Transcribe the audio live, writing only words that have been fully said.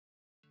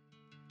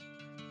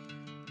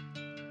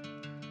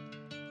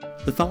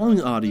The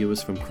following audio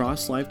is from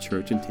Cross Life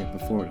Church in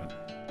Tampa, Florida.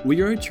 We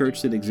are a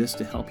church that exists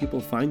to help people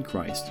find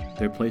Christ,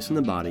 their place in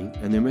the body,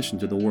 and their mission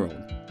to the world.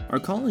 Our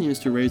calling is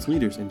to raise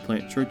leaders and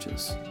plant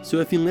churches. So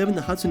if you live in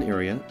the Hudson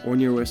area or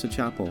near West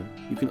Chapel,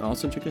 you can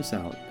also check us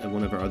out at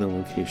one of our other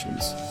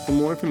locations. For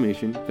more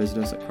information, visit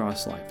us at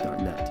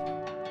crosslife.net.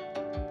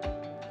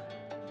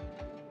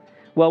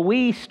 Well,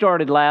 we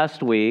started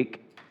last week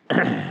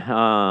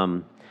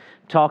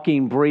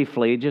talking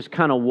briefly, just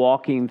kind of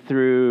walking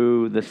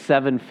through the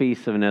 7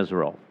 feasts of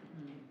Israel.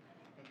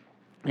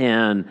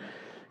 And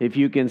if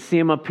you can see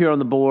them up here on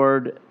the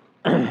board,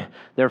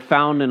 they're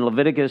found in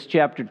Leviticus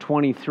chapter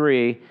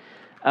 23.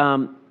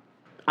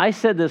 I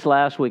said this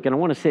last week, and I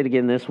want to say it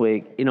again this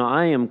week. You know,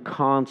 I am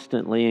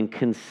constantly and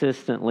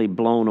consistently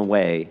blown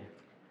away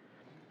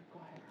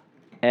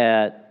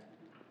at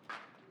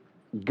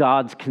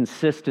God's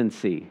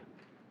consistency,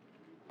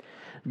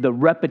 the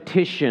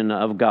repetition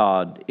of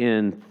God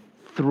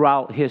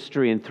throughout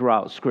history and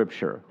throughout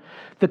Scripture,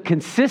 the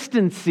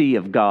consistency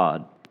of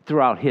God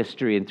throughout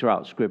history and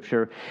throughout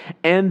Scripture,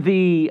 and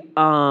the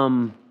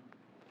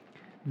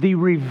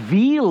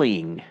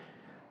revealing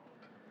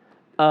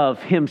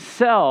of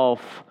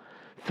Himself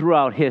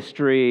throughout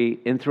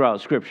history and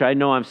throughout Scripture. I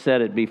know I've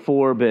said it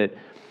before, but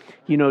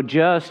you know,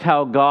 just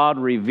how God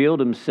revealed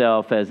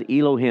Himself as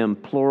Elohim,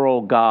 plural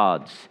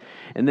gods.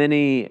 And then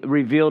He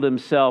revealed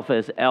Himself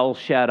as El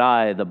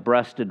Shaddai, the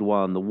breasted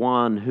one, the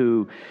one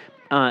who,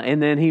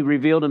 and then He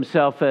revealed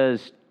Himself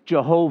as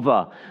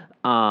Jehovah,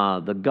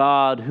 the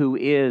God who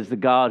is, the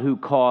God who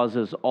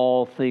causes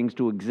all things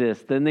to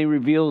exist. Then He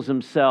reveals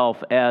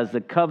Himself as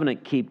the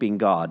covenant-keeping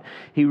God.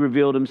 He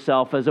revealed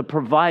Himself as a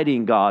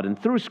providing God. And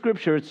through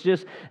Scripture, it's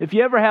just, if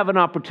you ever have an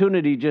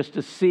opportunity just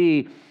to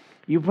see,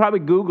 you probably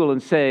Google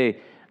and say,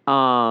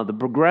 the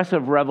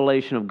progressive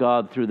revelation of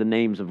God through the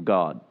names of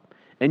God.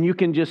 And you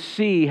can just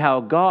see how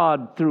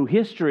God, through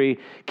history,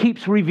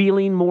 keeps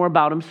revealing more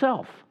about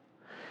Himself.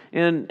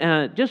 And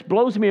it just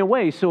blows me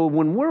away. So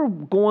when we're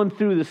going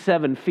through the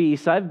 7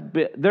 feasts,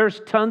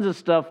 there's tons of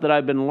stuff that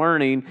I've been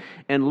learning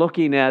and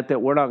looking at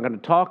that we're not going to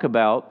talk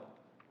about.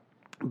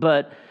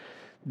 But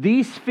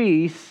these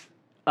feasts,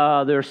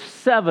 there's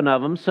 7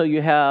 of them. So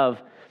you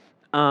have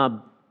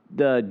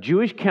the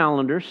Jewish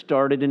calendar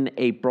started in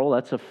April.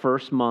 That's the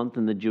first month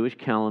in the Jewish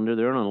calendar.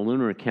 They're on a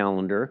lunar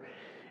calendar.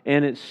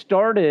 And it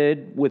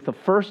started with the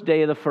first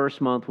day of the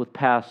first month with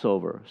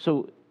Passover.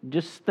 So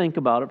just think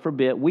about it for a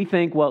bit. We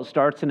think, well, it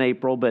starts in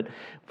April, but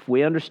if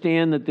we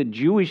understand that the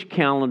Jewish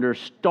calendar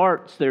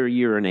starts their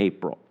year in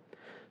April.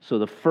 So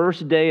the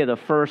first day of the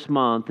first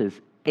month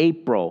is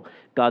April.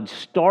 God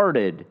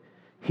started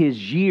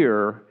His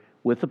year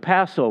with the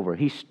Passover.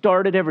 He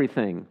started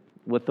everything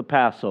with the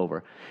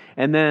Passover.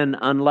 And then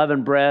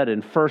unleavened bread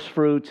and first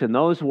fruits, and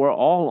those were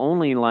all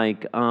only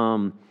like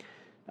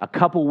a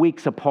couple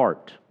weeks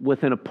apart,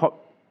 within a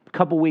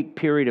couple week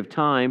period of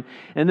time.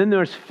 And then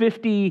there's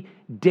 50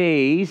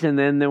 days, and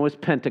then there was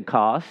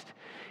Pentecost.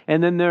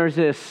 And then there's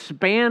a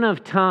span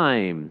of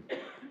time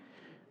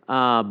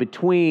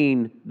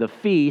between the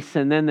feasts,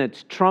 and then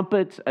it's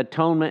trumpets,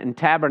 atonement, and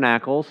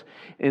tabernacles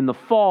in the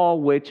fall,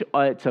 which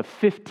that's a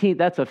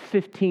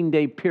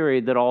 15-day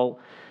period that all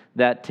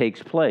that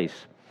takes place.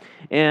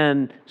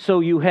 And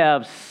so you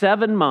have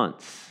 7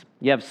 months.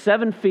 You have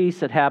 7 feasts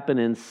that happen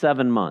in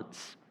 7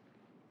 months.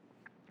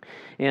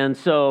 And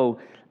so,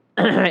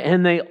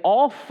 and they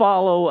all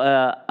follow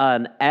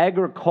an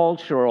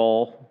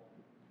agricultural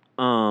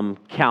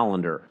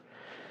calendar.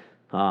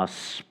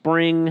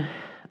 Spring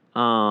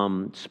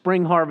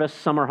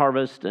harvest, summer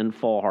harvest, and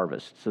fall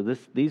harvest. So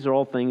these are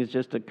all things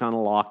just to kind of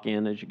lock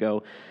in as you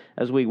go.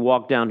 As we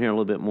walk down here a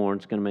little bit more,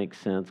 it's going to make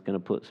sense, going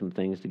to put some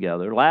things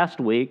together. Last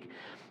week,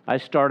 I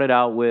started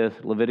out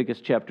with Leviticus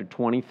chapter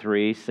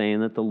 23, saying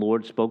that the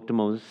Lord spoke to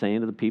Moses,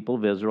 saying to the people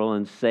of Israel,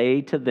 and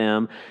say to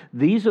them,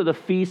 these are the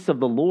feasts of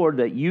the Lord,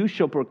 that you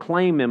shall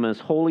proclaim them as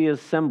holy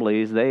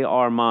assemblies. They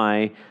are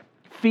my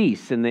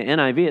feasts. In the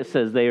NIV, it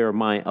says they are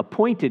my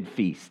appointed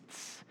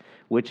feasts,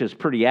 which is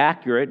pretty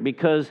accurate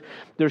because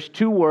there's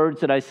 2 words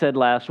that I said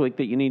last week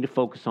that you need to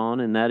focus on,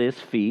 and that is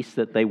feasts,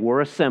 that they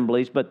were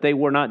assemblies, but they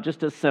were not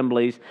just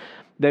assemblies,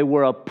 they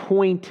were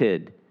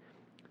appointed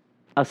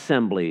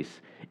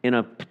assemblies in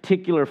a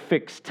particular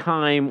fixed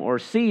time or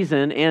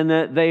season, and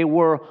that they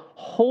were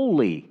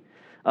holy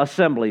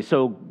assemblies.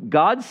 So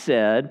God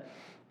said,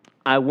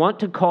 I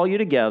want to call you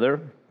together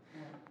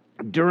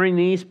during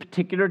these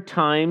particular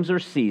times or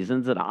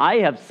seasons that I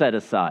have set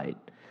aside.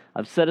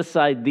 I've set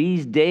aside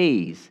these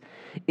days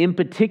in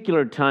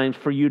particular times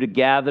for you to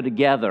gather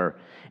together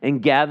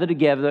and gather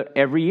together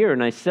every year.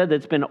 And I said that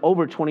it's been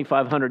over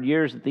 2,500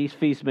 years that these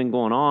feasts have been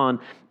going on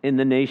in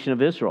the nation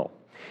of Israel.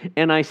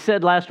 And I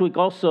said last week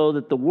also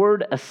that the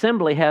word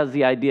assembly has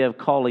the idea of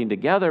calling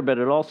together, but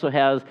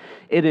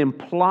it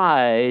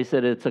implies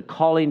that it's a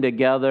calling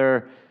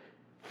together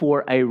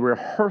for a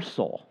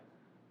rehearsal,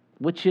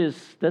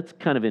 that's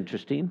kind of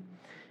interesting.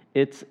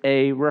 It's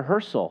a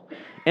rehearsal.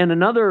 And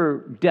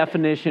another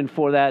definition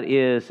for that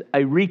is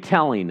a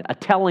retelling, a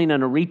telling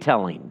and a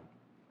retelling.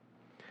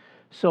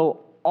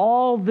 So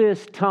all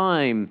this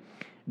time,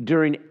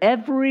 during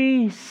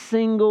every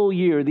single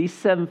year, these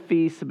 7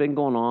 feasts have been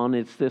going on.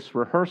 It's this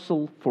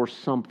rehearsal for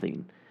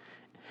something.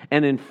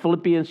 And in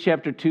Philippians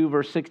chapter 2,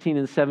 verse 16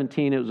 and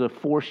 17, it was a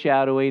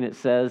foreshadowing. It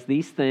says,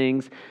 these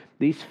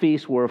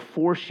feasts were a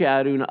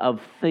foreshadowing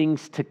of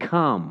things to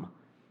come.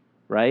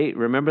 Right?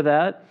 Remember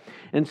that?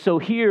 And so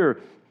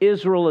here,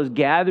 Israel is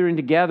gathering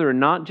together,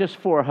 not just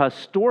for a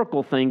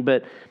historical thing,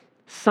 but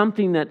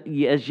something that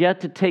is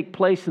yet to take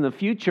place in the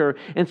future.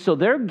 And so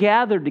they're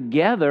gathered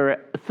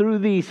together through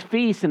these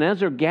feasts. And as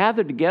they're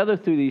gathered together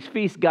through these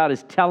feasts, God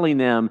is telling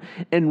them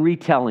and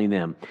retelling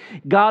them.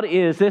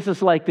 This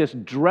is like this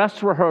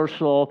dress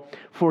rehearsal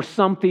for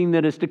something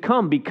that is to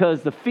come,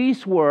 because the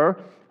feasts were,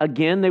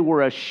 again, they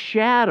were a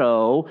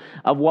shadow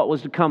of what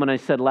was to come. And I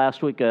said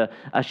last week, a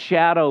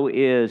shadow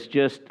is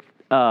just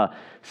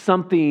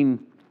something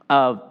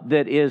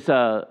that is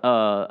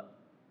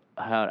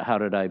how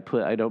did I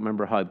put? I don't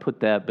remember how I put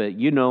that, but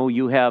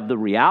you have the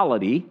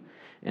reality,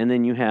 and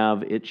then you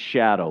have its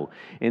shadow.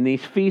 And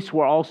these feasts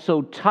were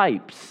also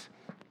types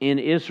in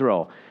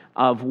Israel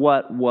of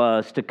what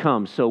was to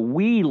come. So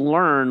we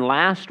learned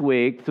last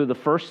week through the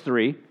first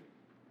 3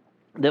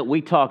 that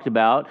we talked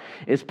about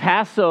is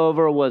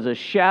Passover was a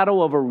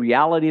shadow of a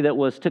reality that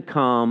was to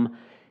come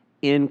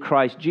in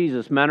Christ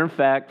Jesus. Matter of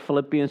fact,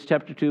 Philippians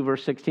chapter 2,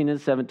 verse 16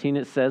 and 17,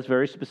 it says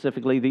very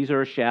specifically, these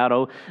are a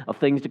shadow of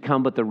things to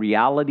come, but the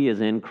reality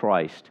is in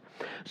Christ.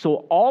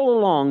 So all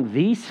along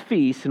these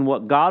feasts and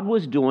what God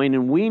was doing,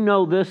 and we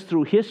know this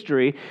through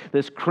history,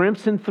 this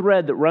crimson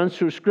thread that runs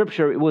through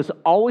Scripture, it was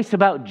always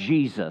about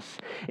Jesus.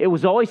 It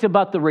was always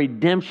about the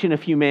redemption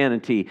of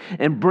humanity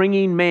and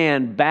bringing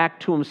man back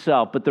to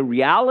himself. But the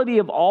reality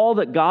of all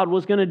that God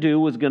was going to do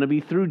was going to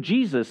be through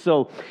Jesus.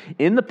 So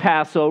in the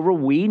Passover,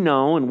 we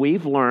know and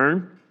we've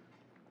learned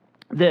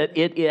that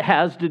it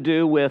has to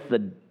do with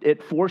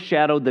it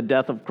foreshadowed the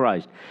death of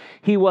Christ.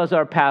 He was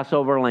our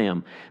Passover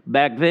lamb.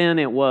 Back then,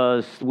 it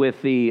was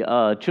with the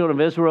children of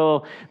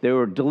Israel. There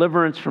were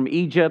deliverance from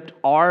Egypt.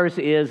 Ours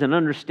is an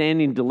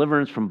understanding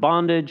deliverance from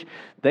bondage.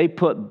 The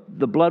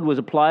blood was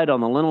applied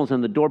on the lintels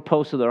and the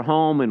doorposts of their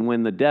home, and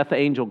when the death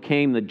angel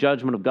came, the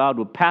judgment of God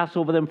would pass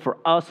over them. For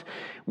us,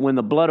 when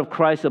the blood of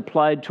Christ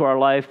applied to our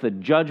life, the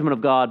judgment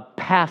of God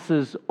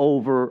passes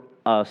over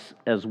us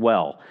as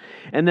well.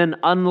 And then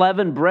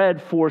unleavened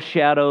bread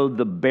foreshadowed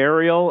the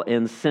burial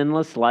and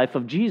sinless life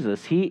of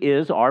Jesus. He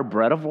is our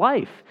bread of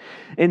life.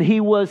 And he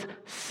was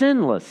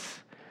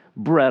sinless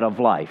bread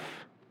of life.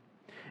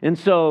 And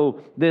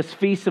so this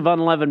Feast of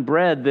Unleavened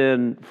Bread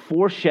then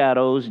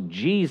foreshadows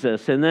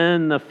Jesus. And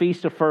then the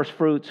Feast of First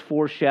Fruits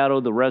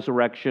foreshadowed the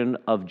resurrection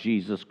of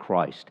Jesus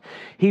Christ.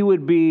 He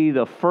would be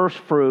the first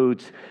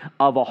fruits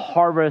of a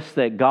harvest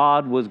that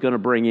God was going to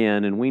bring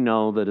in. And we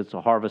know that it's a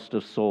harvest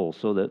of souls.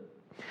 So that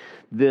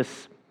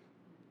this,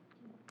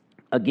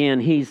 again,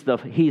 was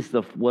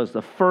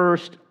the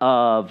first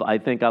of, I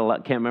think, I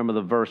can't remember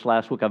the verse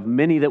last week, of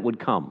many that would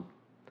come.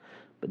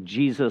 But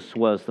Jesus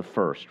was the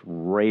first,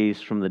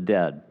 raised from the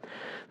dead.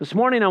 This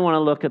morning I want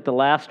to look at the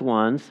last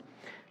ones.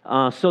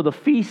 So the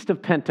Feast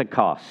of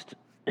Pentecost.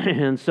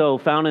 And so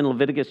found in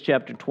Leviticus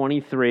chapter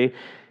 23.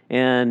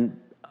 And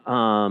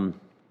God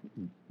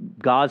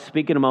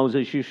speaking to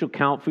Moses, you shall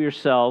count for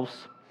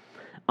yourselves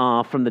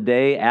from the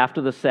day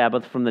after the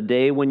Sabbath, from the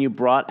day when you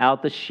brought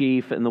out the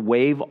sheaf and the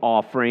wave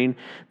offering,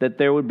 that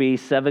there would be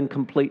 7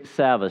 complete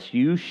Sabbaths.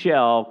 You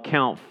shall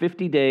count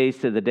 50 days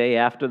to the day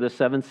after the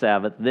 7th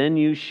Sabbath. Then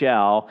you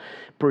shall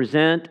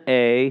present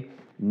a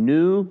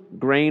new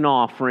grain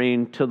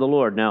offering to the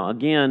Lord. Now,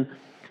 again,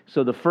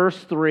 so the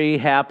first 3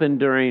 happened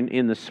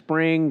during the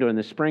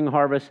spring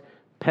harvest.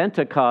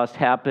 Pentecost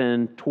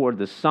happened toward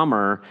the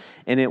summer,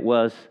 and it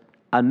was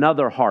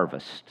another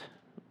harvest.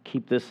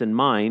 Keep this in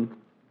mind.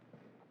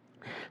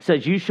 It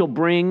says, you shall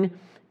bring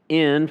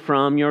in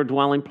from your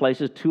dwelling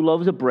places 2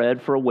 loaves of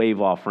bread for a wave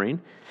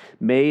offering,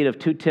 made of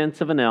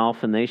 2/10 of an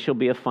elf, and they shall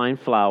be of fine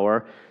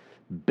flour,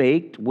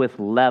 baked with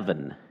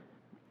leaven,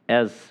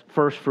 as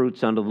first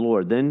fruits unto the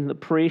Lord. Then the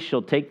priest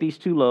shall take these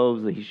 2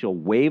 loaves, and he shall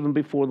wave them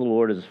before the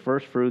Lord as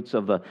first fruits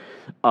of an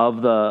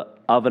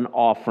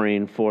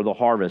offering for the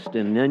harvest.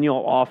 And then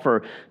you'll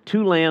offer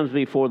 2 lambs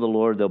before the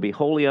Lord. They'll be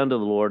holy unto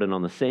the Lord, and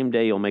on the same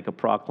day you'll make a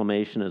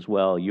proclamation as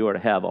well. You are to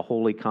have a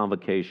holy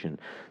convocation.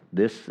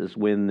 This is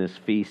when this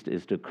feast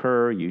is to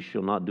occur. You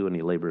shall not do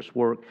any laborious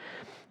work,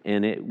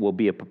 and it will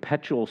be a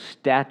perpetual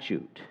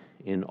statute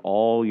in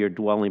all your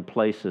dwelling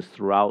places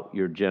throughout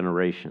your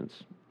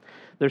generations.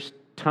 There's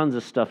tons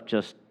of stuff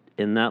just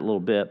in that little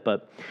bit,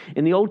 but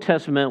in the Old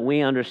Testament,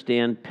 we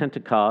understand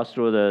Pentecost,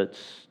 or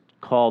it's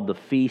called the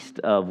Feast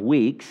of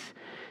Weeks,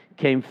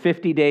 came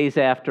 50 days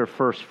after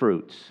first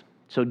fruits.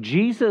 So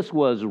Jesus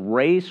was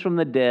raised from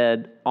the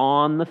dead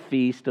on the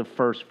Feast of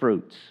First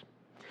Fruits.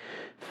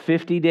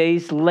 50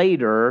 days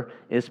later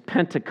is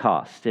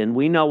Pentecost. And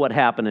we know what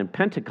happened in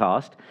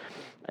Pentecost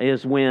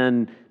is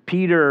when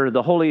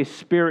the Holy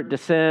Spirit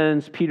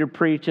descends, Peter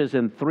preaches,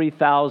 and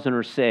 3,000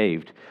 are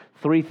saved.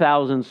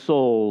 3,000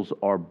 souls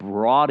are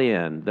brought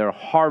in. They're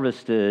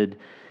harvested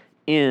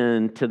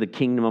into the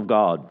kingdom of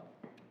God.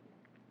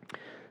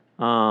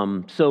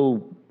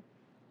 So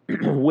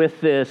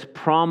with this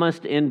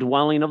promised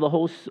indwelling of the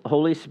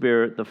Holy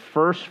Spirit, the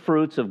first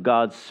fruits of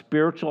God's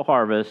spiritual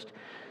harvest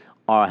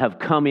have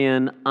come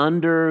in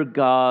under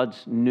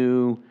God's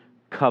new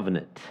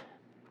covenant.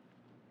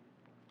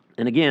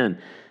 And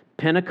again,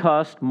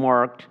 Pentecost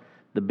marked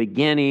the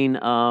beginning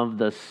of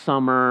the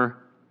summer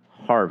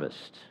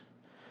harvest.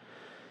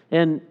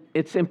 And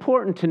it's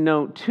important to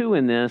note, too,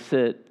 in this,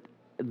 that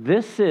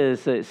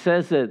it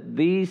says that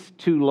these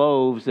 2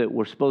 loaves that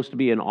were supposed to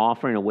be an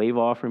offering, a wave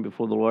offering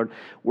before the Lord,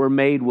 were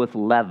made with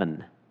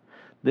leaven.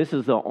 This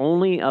is the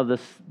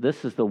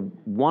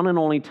one and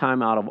only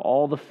time out of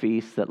all the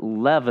feasts that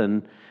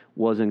leaven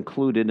was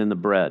included in the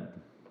bread.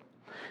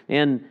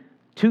 And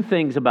 2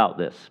 things about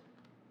this.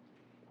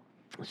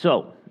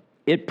 So,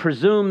 it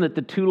presumed that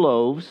the 2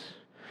 loaves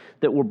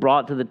that were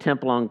brought to the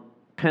temple on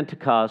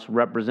Pentecost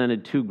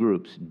represented 2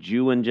 groups,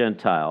 Jew and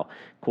Gentile.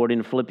 According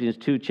to Philippians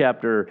 2,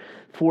 chapter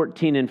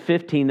 14 and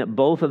 15, that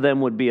both of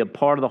them would be a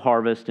part of the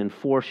harvest and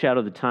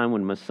foreshadow the time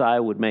when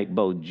Messiah would make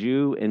both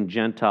Jew and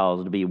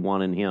Gentiles to be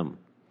one in Him.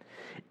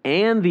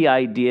 And the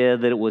idea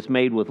that it was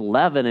made with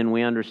leaven, and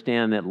we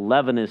understand that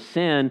leaven is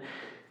sin,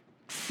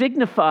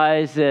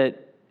 signifies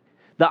that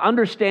the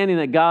understanding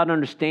that God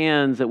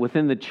understands that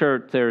within the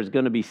church there is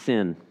going to be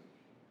sin,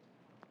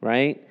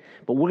 right?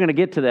 But we're going to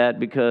get to that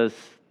because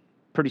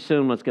pretty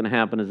soon what's going to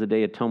happen is the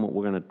Day of Atonement.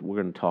 We're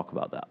going to talk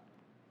about that.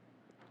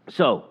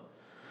 So,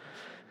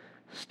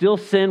 still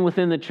sin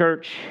within the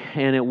church,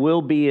 and it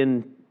will be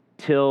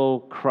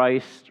until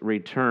Christ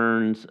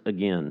returns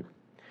again.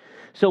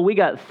 So we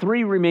got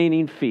 3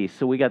 remaining feasts.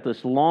 So we got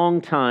this long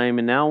time,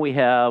 and now we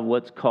have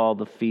what's called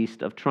the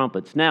Feast of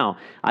Trumpets. Now,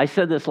 I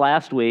said this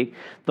last week,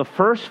 the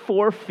first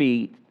 4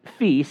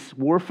 feasts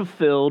were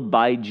fulfilled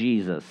by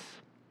Jesus,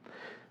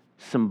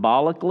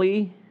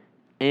 symbolically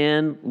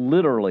and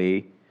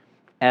literally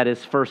at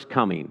His first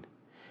coming.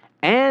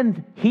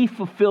 And He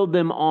fulfilled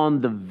them on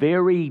the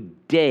very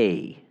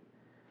day.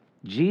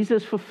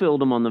 Jesus fulfilled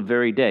them on the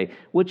very day,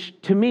 which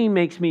to me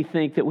makes me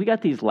think that we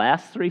got these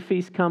last 3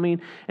 feasts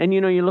coming, and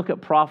you look at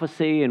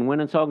prophecy and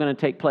when it's all going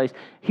to take place.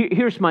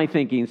 Here's my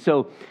thinking.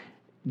 So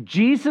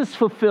Jesus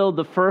fulfilled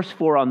the first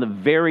 4 on the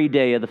very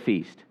day of the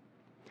feast.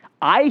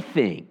 I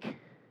think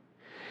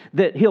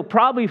that He'll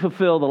probably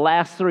fulfill the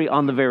last 3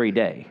 on the very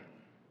day.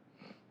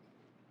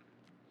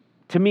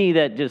 To me,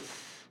 that just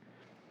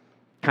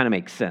kind of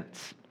makes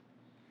sense.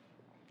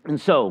 And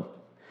so,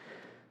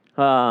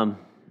 and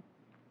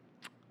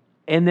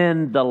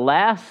then the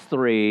last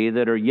 3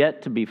 that are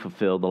yet to be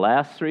fulfilled, the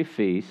last 3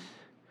 feasts,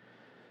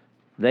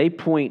 they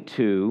point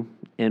to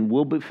and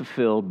will be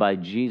fulfilled by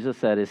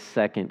Jesus at His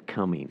second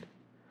coming.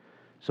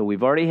 So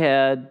we've already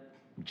had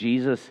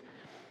Jesus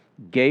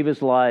gave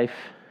His life.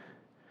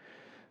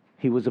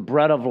 He was the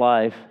bread of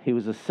life. He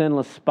was a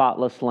sinless,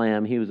 spotless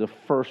lamb. He was the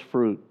first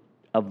fruit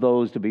of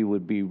those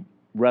would be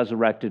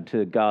resurrected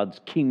to God's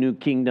new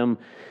kingdom.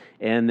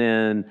 And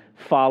then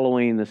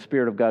following the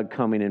Spirit of God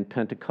coming in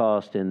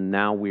Pentecost, and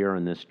now we are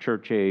in this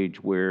church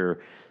age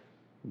where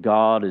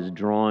God is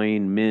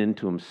drawing men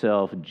to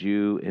Himself,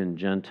 Jew and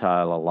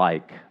Gentile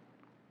alike.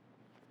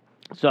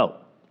 So,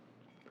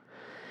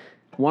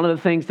 one of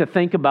the things to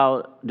think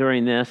about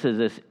during this is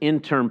this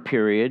interim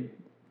period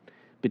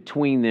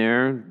between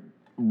there,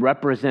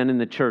 representing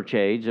the church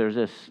age. There's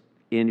this,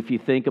 and if you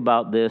think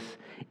about this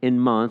in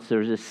months,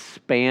 there's this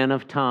span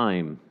of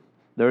time.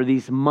 There are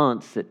these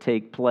months that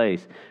take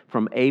place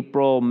from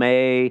April,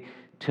 May,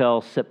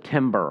 till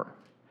September,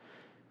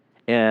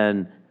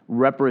 and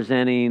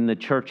representing the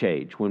church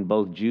age when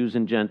both Jews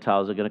and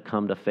Gentiles are going to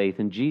come to faith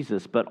in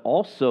Jesus. But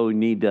also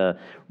need to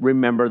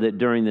remember that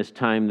during this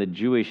time, the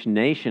Jewish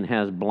nation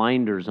has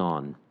blinders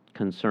on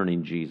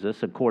concerning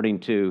Jesus,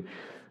 according to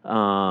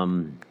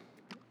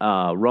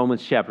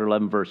Romans chapter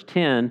 11, verse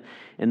 10,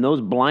 and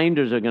those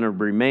blinders are going to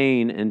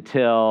remain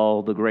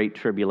until the Great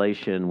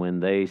Tribulation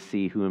when they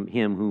see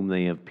Him whom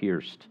they have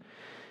pierced.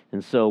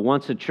 And so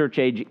once the church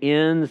age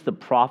ends, the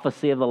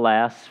prophecy of the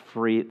last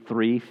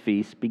 3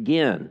 feasts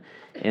begin.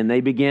 And they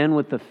begin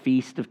with the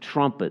Feast of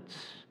Trumpets.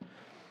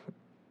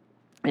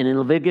 And in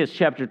Leviticus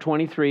chapter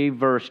 23,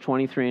 verse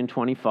 23 and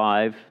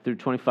 25 through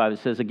 25, it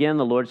says, "Again,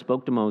 the Lord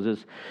spoke to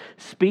Moses,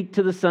 speak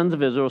to the sons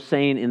of Israel,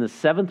 saying, in the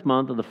 7th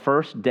month of the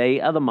first day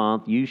of the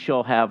month, you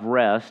shall have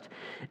rest.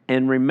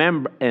 And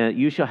remember,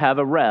 you shall have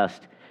a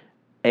rest,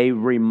 a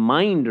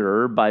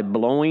reminder by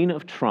blowing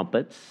of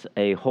trumpets,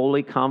 a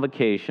holy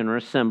convocation or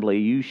assembly.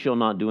 You shall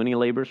not do any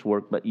laborious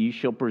work, but you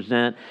shall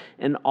present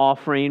an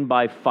offering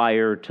by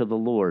fire to the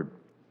Lord."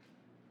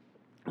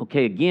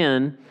 Okay,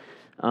 again,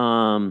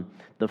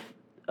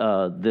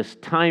 this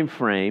time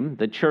frame,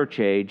 the church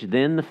age,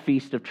 then the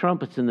Feast of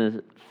Trumpets. And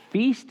the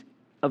Feast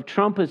of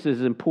Trumpets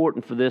is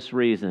important for this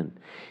reason.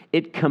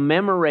 It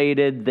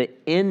commemorated the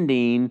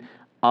ending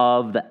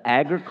of the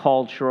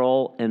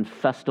agricultural and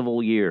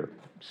festival year.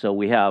 So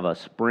we have a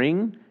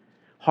spring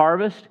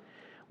harvest,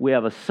 we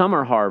have a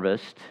summer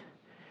harvest,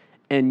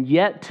 and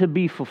yet to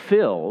be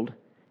fulfilled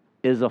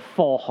is a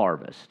fall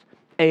harvest,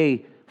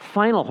 a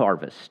final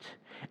harvest.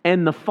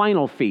 and the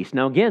final feast.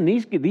 Now again,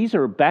 these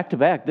are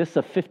back-to-back. This is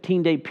a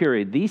 15-day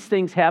period. These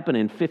things happen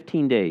in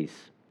 15 days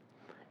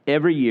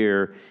every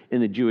year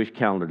in the Jewish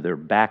calendar. They're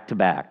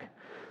back-to-back.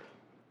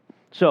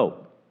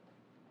 So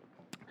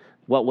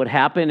what would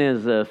happen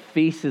is the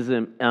feast is,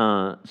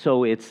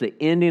 so it's the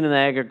ending of the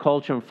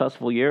agricultural and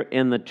festival year,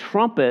 and the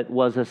trumpet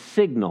was a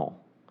signal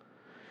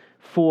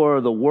for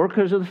the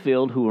workers of the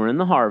field who were in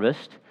the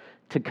harvest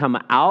to come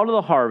out of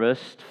the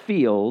harvest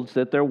fields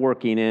that they're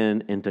working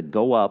in and to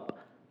go up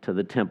to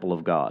the temple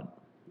of God.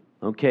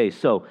 Okay,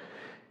 so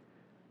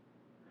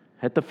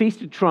at the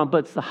Feast of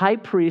Trumpets, the high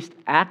priest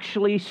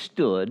actually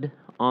stood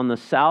on the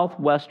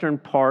southwestern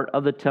part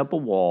of the temple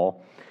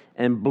wall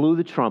and blew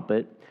the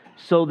trumpet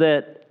so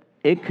that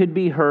it could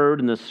be heard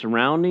in the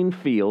surrounding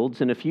fields.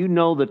 And if you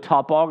know the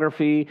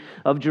topography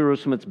of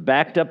Jerusalem, it's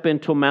backed up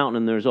into a mountain,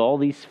 and there's all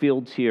these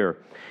fields here.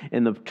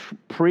 And the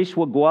priest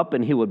would go up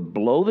and he would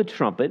blow the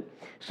trumpet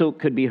so it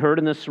could be heard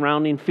in the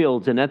surrounding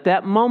fields. And at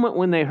that moment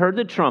when they heard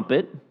the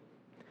trumpet,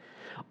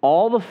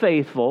 all the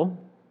faithful,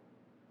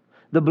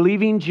 the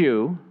believing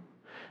Jew,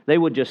 they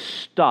would just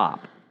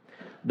stop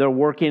their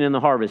working in the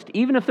harvest.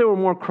 Even if there were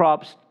more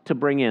crops to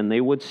bring in,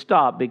 they would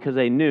stop because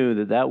they knew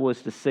that that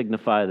was to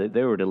signify that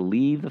they were to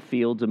leave the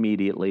fields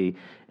immediately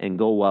and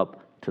go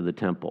up to the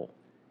temple.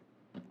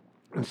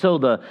 And so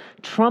the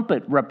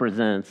trumpet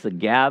represents the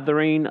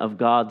gathering of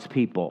God's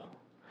people.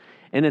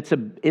 And it's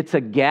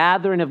a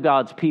gathering of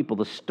God's people,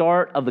 the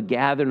start of the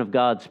gathering of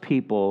God's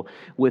people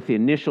with the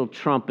initial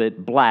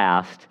trumpet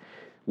blast,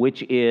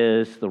 which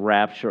is the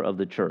rapture of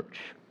the church.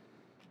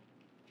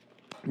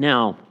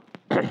 Now,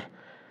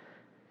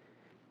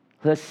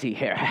 let's see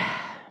here.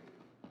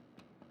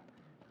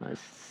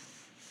 Let's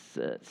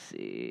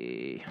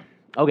see.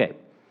 Okay,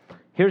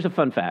 here's a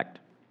fun fact.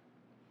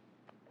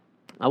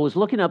 I was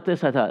looking up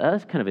this, I thought,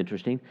 that's kind of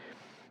interesting.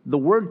 The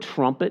word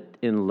trumpet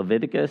in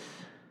Leviticus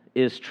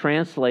is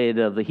translated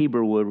of the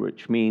Hebrew word,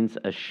 which means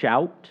a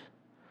shout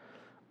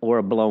or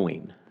a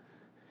blowing.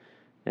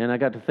 And I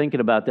got to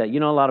thinking about that. You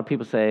know, a lot of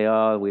people say,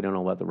 oh, we don't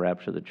know about the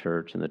rapture of the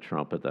church and the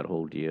trumpet, that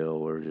whole deal.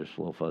 We're just a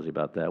little fuzzy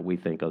about that. We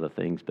think other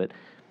things. But,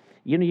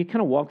 you know, you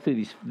kind of walk through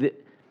these...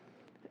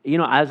 You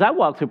know, as I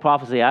walked through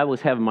prophecy, I was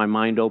having my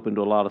mind open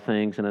to a lot of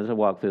things. And as I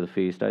walked through the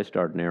feast, I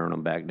started narrowing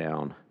them back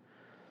down.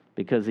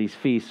 Because these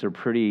feasts are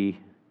pretty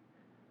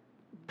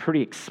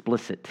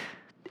explicit.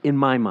 In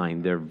my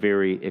mind, they're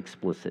very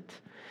explicit.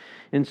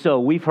 And so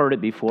we've heard it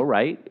before,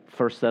 right?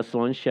 1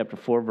 Thessalonians chapter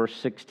 4, verse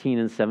 16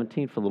 and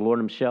 17. For the Lord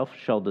himself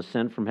shall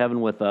descend from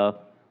heaven with a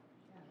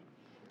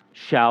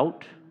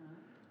shout,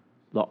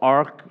 the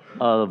voice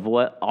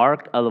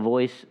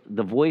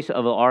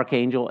of the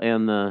archangel,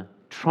 and the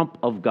trump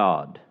of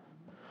God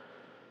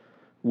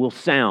will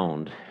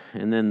sound.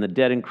 And then the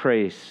dead in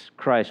Christ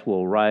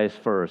will rise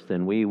first.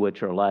 Then we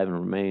which are alive and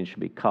remain shall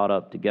be caught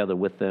up together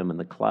with them in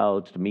the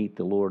clouds to meet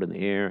the Lord in the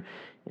air.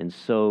 And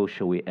so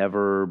shall we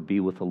ever be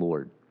with the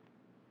Lord.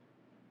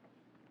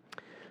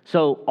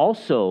 So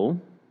also,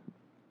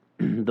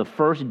 the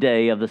first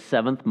day of the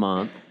 7th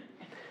month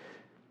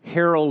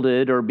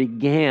heralded or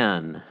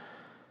began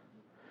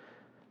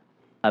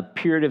a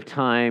period of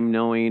time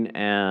known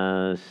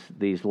as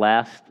these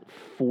last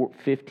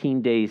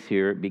 15 days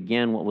here. It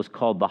began what was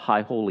called the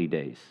High Holy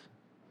Days.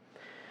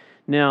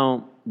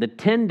 Now, there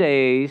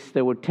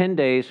were 10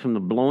 days from the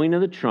blowing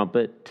of the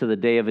trumpet to the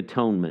Day of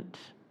Atonement.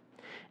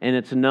 And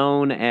it's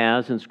known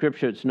as, in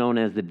Scripture, it's known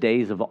as the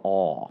Days of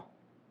Awe.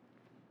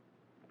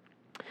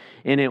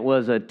 And it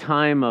was a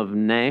time of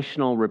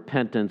national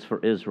repentance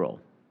for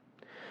Israel.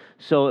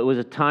 So it was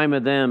a time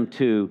of them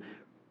to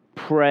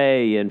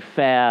pray and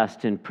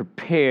fast and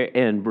prepare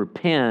and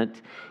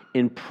repent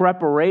in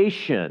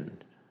preparation.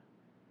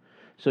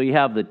 So you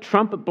have the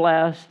trumpet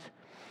blast,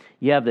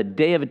 you have the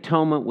Day of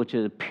Atonement, which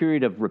is a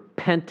period of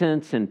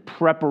repentance and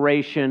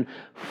preparation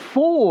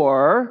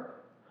for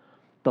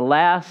the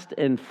last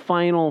and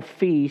final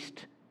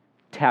feast,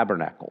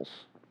 Tabernacles.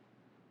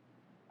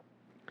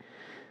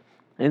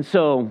 And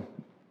so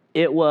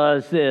it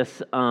was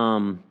this,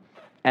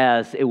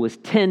 as it was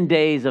 10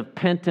 days of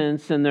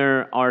penance, and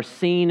there are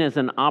seen as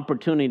an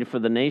opportunity for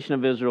the nation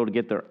of Israel to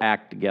get their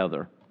act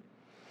together.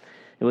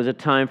 It was a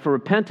time for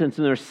repentance,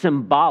 and they're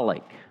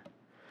symbolic.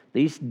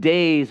 These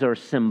days are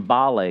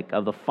symbolic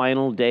of the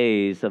final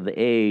days of the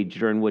age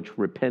during which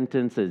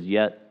repentance is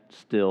yet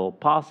still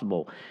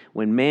possible,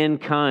 when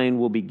mankind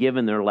will be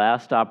given their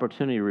last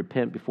opportunity to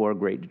repent before a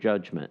great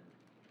judgment.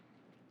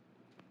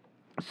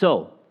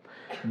 So,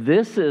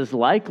 this is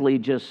likely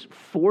just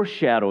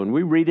foreshadowing.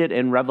 We read it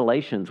in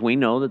Revelations. We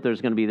know that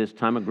there's going to be this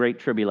time of great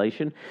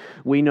tribulation.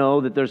 We know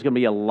that there's going to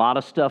be a lot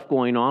of stuff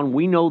going on.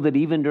 We know that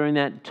even during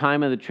that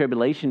time of the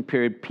tribulation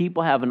period,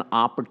 people have an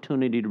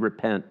opportunity to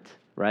repent,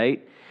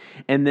 right?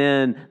 And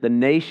then the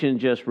nation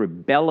just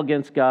rebel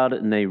against God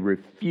and they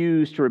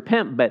refuse to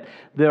repent. But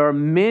there are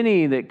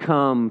many that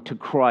come to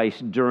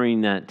Christ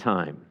during that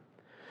time.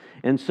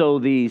 And so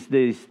these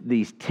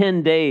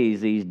 10 days,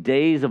 these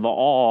days of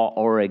awe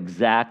are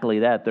exactly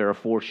that. They're a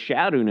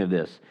foreshadowing of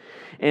this.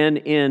 And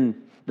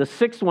in the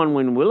sixth one,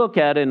 when we look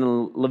at it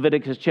in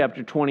Leviticus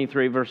chapter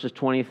 23, verses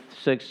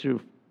 26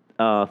 through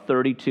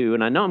 32,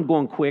 and I know I'm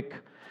going quick,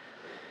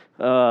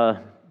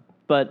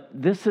 but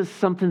this is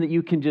something that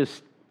you can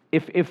just,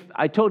 if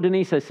I told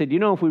Denise, I said,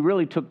 if we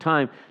really took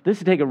time, this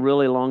would take a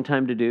really long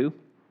time to do.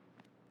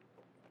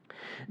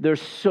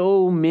 There's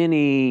so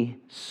many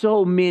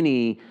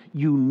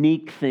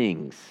unique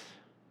things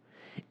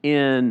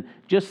in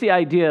just the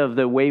idea of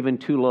the waving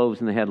 2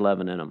 loaves and they had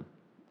leaven in them.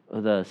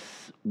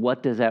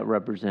 What does that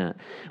represent?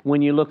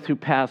 When you look through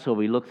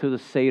Passover, you look through the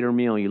Seder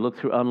meal, you look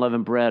through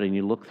unleavened bread, and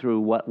you look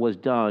through what was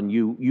done,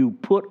 you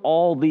put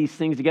all these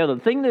things together.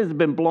 The thing that has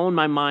been blowing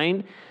my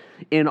mind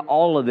in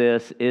all of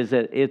this is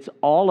that it's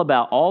all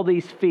about, all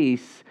these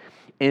feasts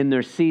and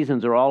their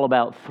seasons are all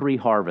about 3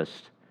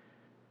 harvests.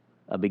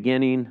 A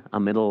beginning, a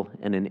middle,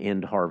 and an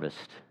end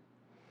harvest.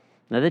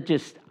 Now that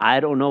just, I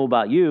don't know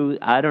about you,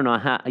 I don't know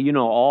how,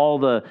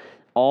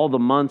 all the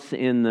months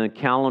in the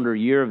calendar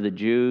year of the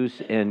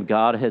Jews, and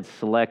God had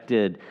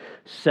selected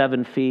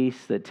 7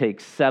 feasts that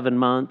take 7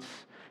 months.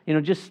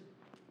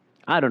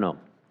 I don't know.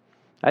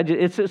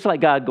 It's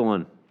like God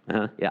going,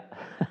 yeah.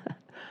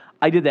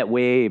 I did that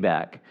way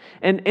back.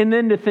 And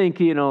then to think,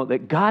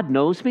 that God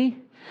knows me.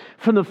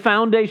 From the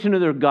foundation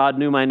of their God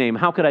knew my name.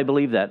 How could I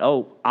believe that?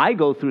 Oh, I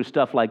go through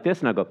stuff like this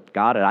and I go,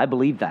 got it, I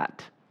believe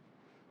that.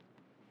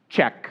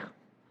 Check.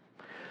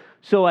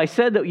 So I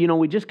said that,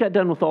 we just got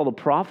done with all the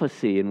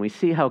prophecy and we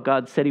see how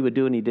God said he would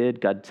do and he did.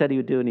 God said he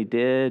would do and he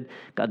did.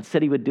 God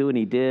said he would do and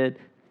he did.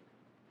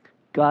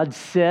 God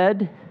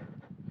said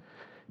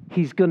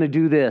he's going to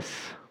do this.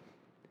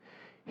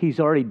 He's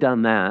already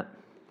done that.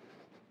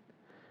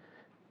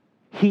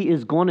 He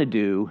is going to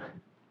do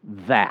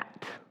that.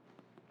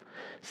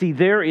 See,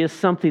 there is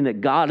something that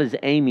God is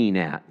aiming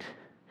at,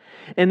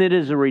 and it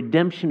is a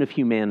redemption of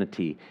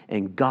humanity,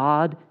 and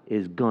God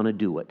is going to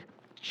do it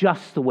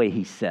just the way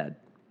he said.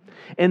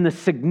 And the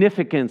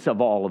significance of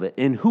all of it,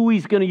 and who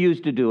he's going to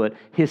use to do it,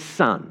 his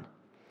Son,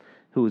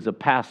 who is a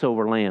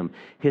Passover lamb.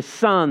 His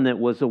Son that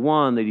was the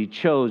one that he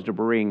chose to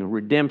bring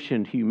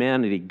redemption to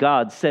humanity.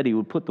 God said he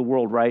would put the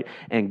world right,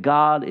 and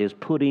God is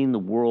putting the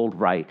world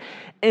right.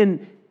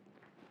 And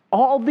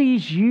all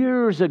these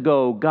years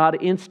ago,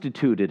 God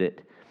instituted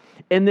it.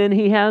 And then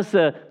he has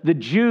the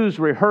Jews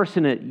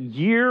rehearsing it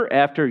year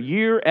after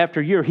year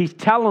after year. He's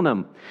telling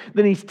them.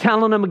 Then he's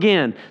telling them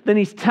again. Then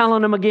he's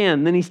telling them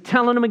again. Then he's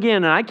telling them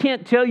again. And I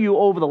can't tell you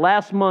over the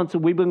last months that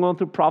we've been going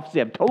through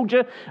prophecy. I've told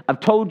you.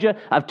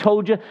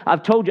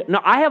 No,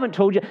 I haven't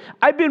told you.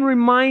 I've been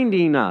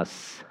reminding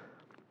us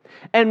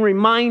and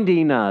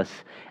reminding us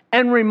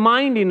and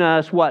reminding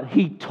us what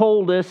he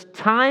told us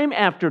time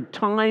after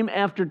time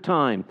after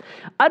time.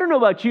 I don't know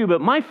about you, but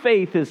my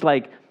faith is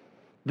like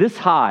this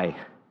high.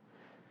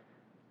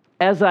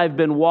 As I've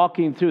been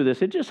walking through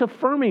this, it's just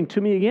affirming to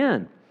me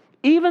again.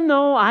 Even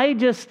though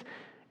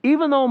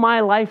my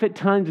life at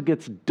times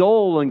gets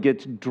dull and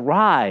gets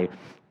dry,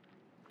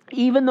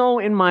 even though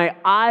in my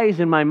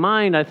eyes, in my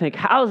mind, I think,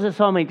 how does this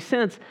all make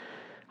sense?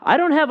 I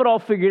don't have it all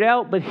figured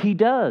out, but he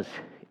does.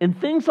 And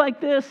things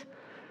like this,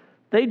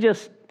 they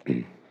just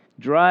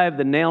drive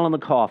the nail in the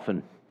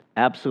coffin.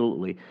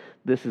 Absolutely.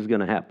 This is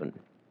going to happen.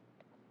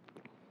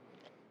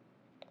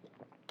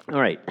 All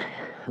right.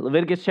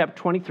 Leviticus chapter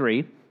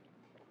 23.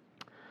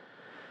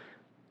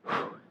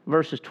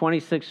 Verses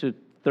 26 to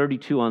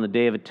 32 on the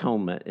Day of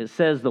Atonement. It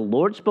says, the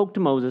Lord spoke to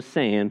Moses,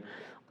 saying,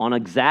 on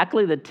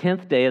exactly the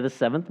 10th day of the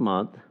 7th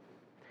month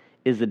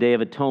is the Day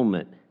of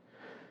Atonement.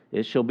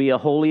 It shall be a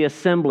holy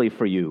assembly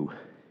for you,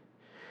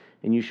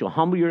 and you shall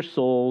humble your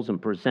souls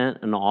and present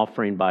an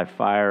offering by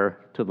fire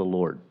to the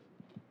Lord.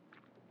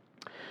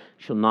 You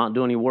shall not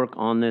do any work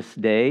on this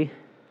day,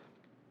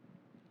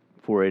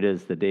 for it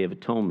is the Day of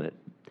Atonement,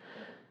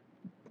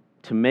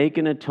 to make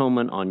an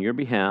atonement on your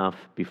behalf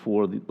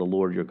before the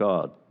Lord your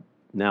God.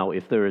 Now,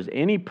 if there is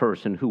any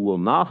person who will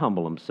not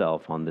humble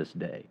himself on this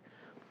day,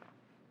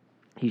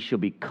 he shall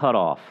be cut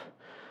off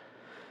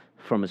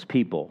from his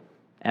people.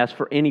 As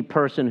for any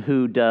person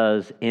who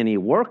does any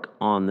work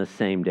on the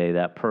same day,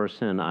 that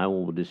person I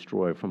will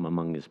destroy from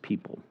among his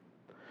people.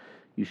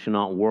 You shall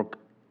not work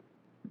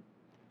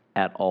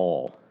at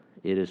all.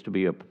 It is to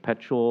be a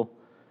perpetual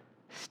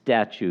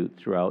statute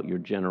throughout your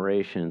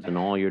generations and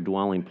all your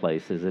dwelling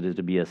places. It is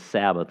to be a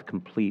Sabbath,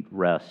 complete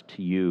rest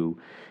to you,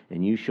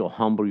 and you shall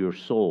humble your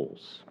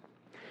souls.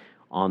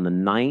 On the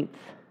 9th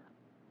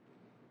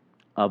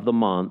of the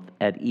month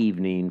at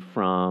evening,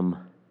 from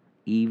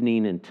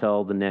evening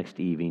until the next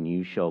evening,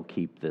 you shall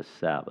keep this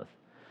Sabbath.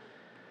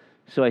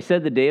 So I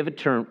said the Day of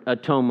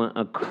Atonement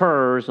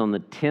occurs on the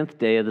 10th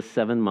day of the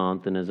 7th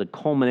month and is a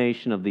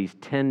culmination of these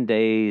 10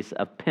 days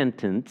of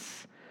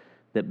penance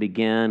that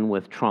began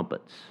with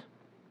trumpets.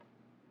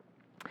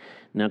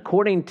 Now,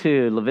 according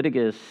to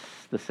Leviticus,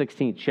 the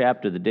 16th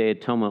chapter, the Day of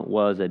Atonement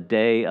was a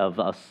day of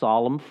a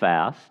solemn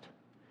fast.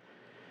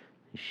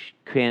 You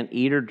can't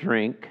eat or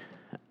drink,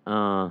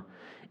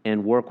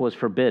 and work was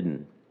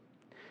forbidden.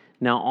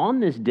 Now, on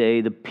this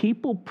day, the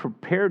people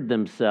prepared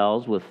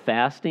themselves with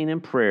fasting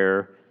and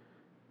prayer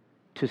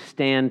to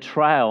stand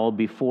trial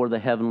before the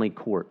heavenly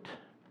court.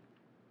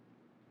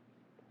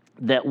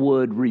 that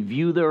would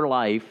review their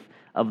life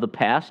of the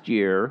past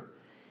year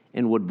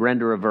and would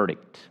render a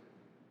verdict.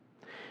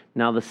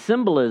 Now, the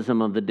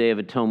symbolism of the Day of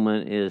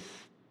Atonement is,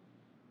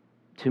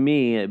 to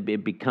me,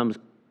 it becomes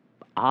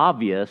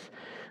obvious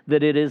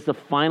that it is the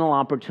final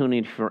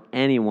opportunity for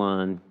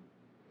anyone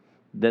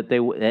that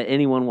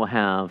anyone will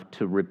have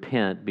to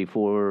repent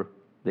before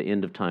the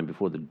end of time,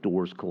 before the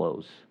doors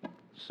close,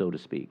 so to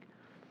speak.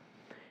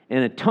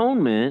 And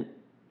atonement,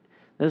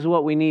 this is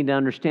what we need to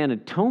understand.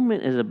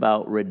 Atonement is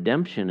about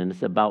redemption, and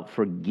it's about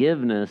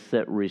forgiveness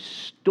that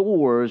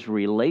restores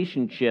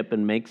relationship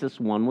and makes us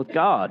one with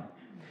God.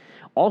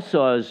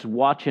 Also, I was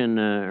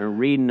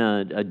reading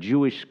a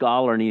Jewish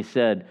scholar, and he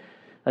said,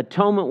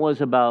 atonement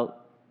was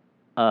about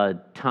a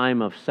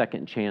time of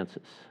second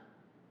chances.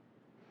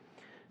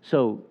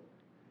 So,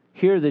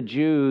 here the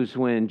Jews,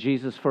 when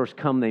Jesus first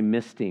come, they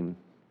missed him.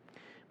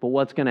 But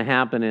what's going to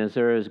happen is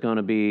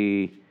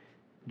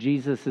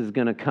Jesus is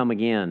going to come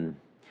again.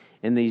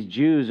 And these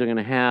Jews are going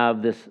to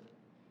have this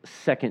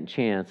second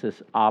chance,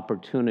 this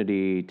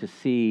opportunity to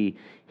see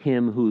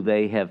him who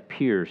they have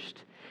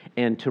pierced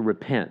and to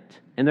repent.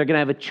 And they're going to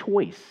have a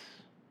choice.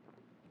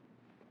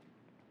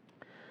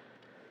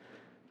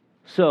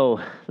 So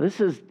this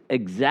is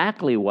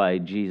exactly why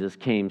Jesus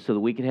came, so that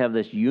we could have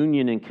this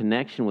union and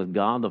connection with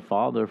God the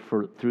Father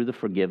through the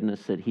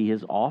forgiveness that he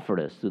has offered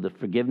us, through the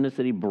forgiveness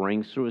that he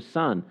brings through his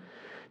Son.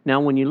 Now,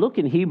 when you look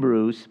in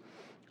Hebrews,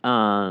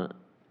 the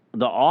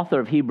author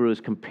of Hebrews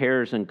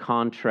compares and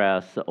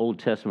contrasts the Old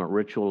Testament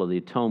ritual of the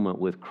atonement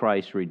with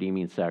Christ's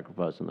redeeming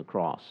sacrifice on the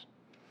cross.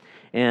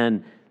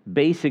 And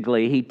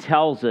basically, he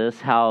tells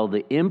us how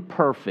the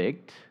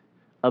imperfect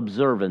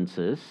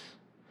observances,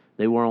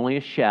 they were only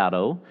a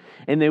shadow,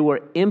 and they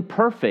were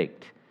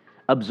imperfect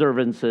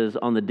observances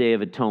on the Day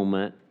of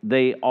Atonement.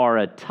 They are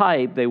a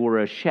type, they were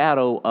a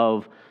shadow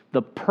of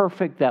the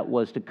perfect that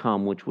was to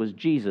come, which was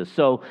Jesus.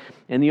 So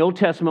in the Old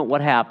Testament,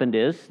 what happened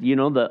is,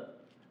 the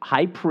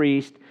high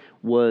priest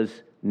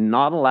was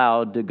not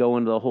allowed to go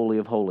into the Holy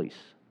of Holies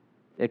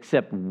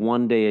except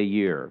one day a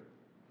year,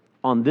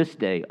 on this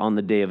day, on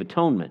the Day of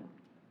Atonement.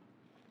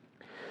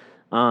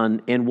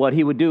 And what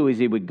he would do is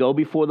he would go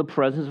before the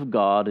presence of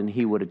God and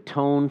he would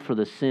atone for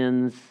the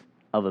sins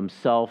of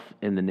himself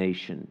and the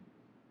nation.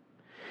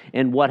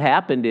 And what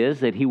happened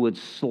is that he would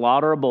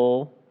slaughter a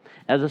bull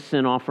as a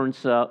sin offering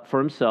for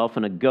himself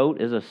and a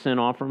goat as a sin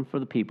offering for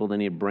the people.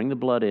 Then he'd bring the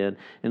blood into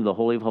the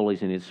Holy of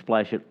Holies and he'd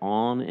splash it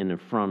on and in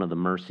front of the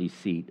mercy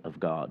seat of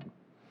God.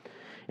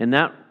 And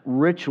that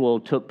ritual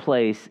took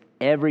place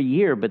every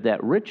year, but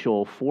that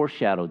ritual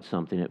foreshadowed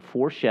something. It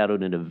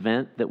foreshadowed an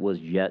event that was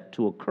yet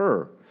to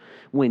occur.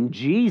 When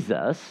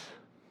Jesus,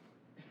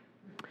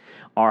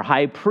 our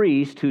high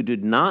priest, who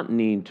did not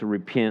need to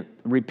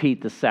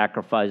repeat the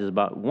sacrifices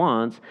about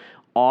once,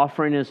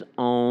 offering his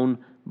own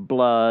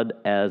blood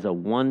as a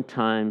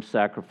one-time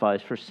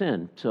sacrifice for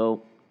sin.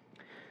 So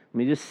let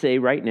me just say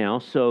right now,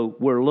 so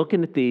we're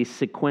looking at these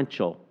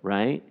sequential,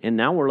 right? And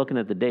now we're looking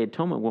at the Day of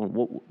Atonement.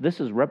 Well, this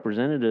is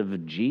representative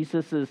of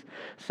Jesus'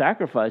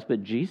 sacrifice,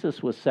 but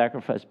Jesus was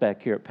sacrificed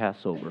back here at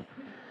Passover.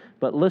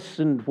 But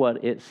listen to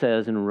what it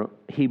says in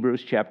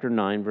Hebrews chapter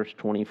 9, verse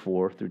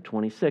 24 through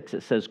 26.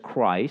 It says,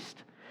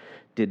 Christ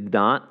did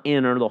not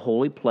enter the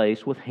holy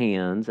place with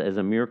hands as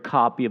a mere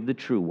copy of the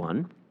true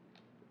one,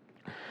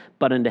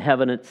 but into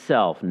heaven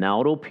itself,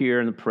 now to appear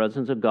in the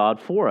presence of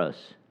God for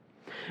us.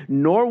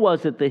 Nor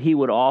was it that he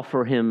would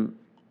offer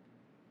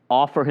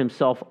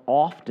himself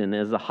often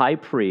as the high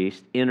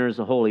priest enters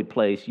the holy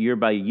place year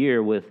by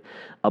year with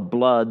a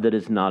blood that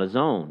is not his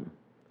own.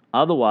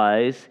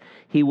 Otherwise,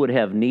 he would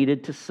have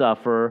needed to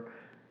suffer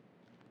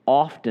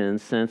often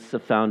since the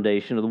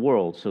foundation of the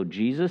world. So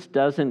Jesus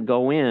doesn't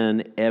go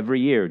in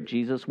every year.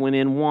 Jesus went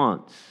in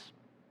once.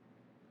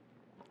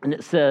 And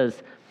it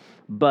says,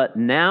 but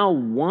now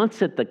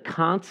once at the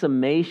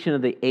consummation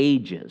of the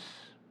ages.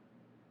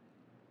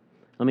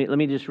 Let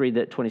me just read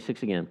that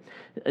 26 again.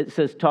 It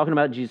says, talking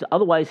about Jesus,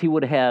 otherwise he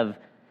would have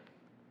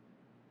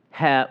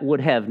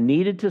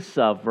needed to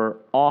suffer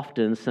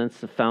often since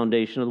the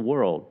foundation of the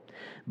world.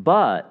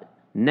 But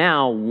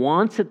now,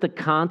 once at the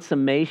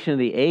consummation of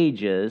the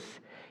ages,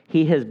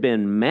 he has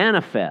been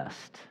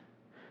manifest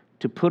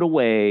to put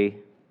away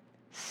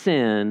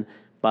sin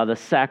by the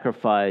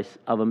sacrifice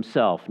of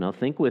himself. Now,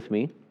 think with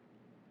me.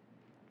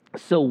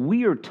 So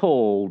we are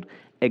told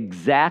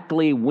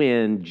exactly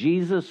when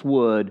Jesus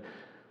would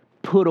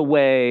put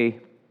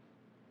away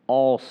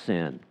all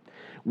sin.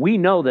 We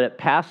know that at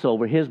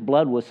Passover, his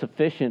blood was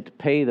sufficient to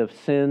pay the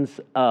sins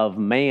of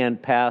man,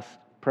 past,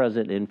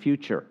 present, and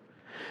future.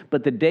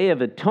 But the Day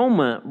of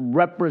Atonement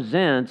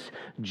represents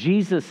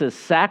Jesus'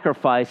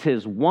 sacrifice,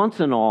 his once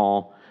and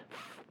all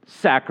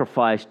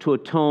sacrifice to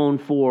atone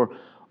for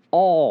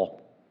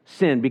all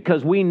sin.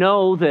 Because we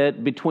know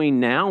that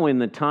between now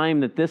and the time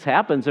that this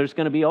happens, there's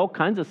going to be all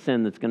kinds of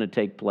sin that's going to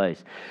take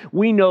place.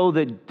 We know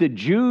that the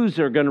Jews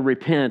are going to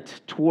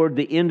repent toward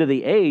the end of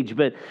the age.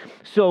 But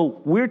so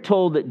we're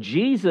told that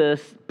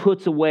Jesus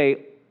puts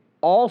away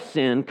all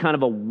sin, kind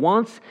of a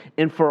once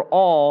and for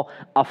all,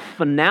 a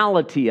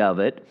finality of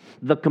it,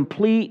 the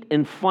complete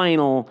and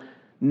final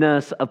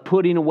of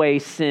putting away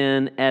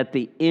sin at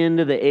the end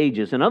of the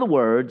ages. In other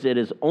words, it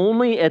is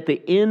only at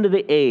the end of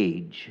the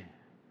age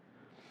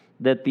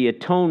that the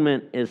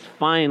atonement is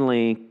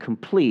finally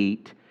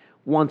complete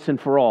once and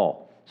for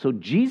all. So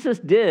Jesus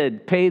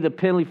did pay the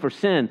penalty for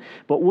sin,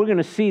 but we're going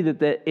to see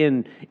that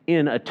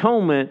in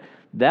atonement,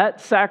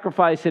 that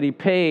sacrifice that he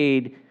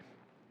paid,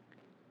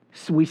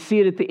 we see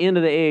it at the end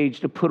of the age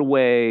to put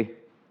away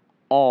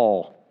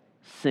all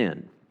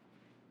sin.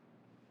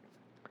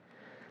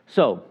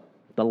 So,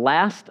 the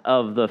last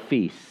of the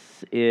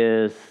feasts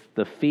is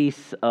the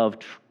Feast of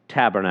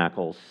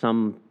Tabernacles,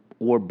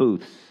 or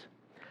booths.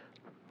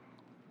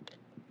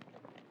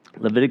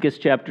 Leviticus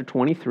chapter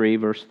 23,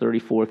 verse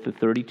 34 to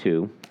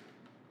 32.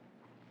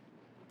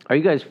 Are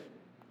you guys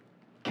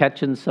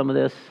catching some of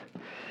this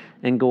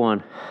and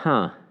going,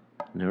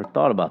 never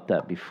thought about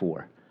that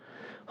before?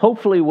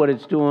 Hopefully what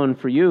it's doing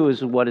for you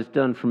is what it's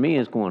done for me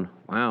is going,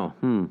 wow,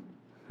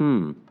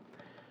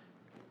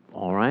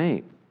 all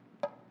right.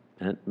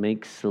 That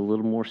makes a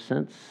little more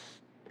sense.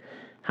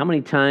 How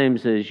many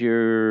times as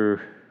you're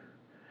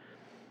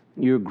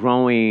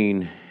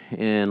growing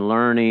and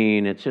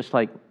learning, it's just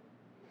like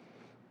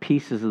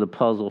pieces of the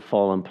puzzle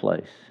fall in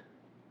place.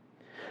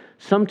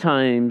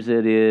 Sometimes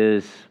it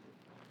is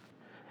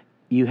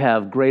you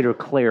have greater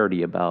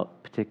clarity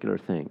about particular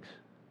things.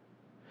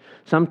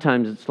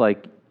 Sometimes it's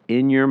like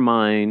in your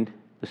mind,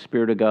 the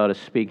Spirit of God is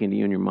speaking to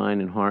you in your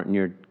mind and heart, and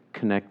you're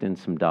connecting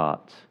some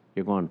dots.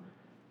 You're going,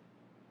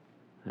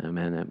 oh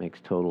man, that makes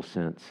total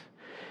sense.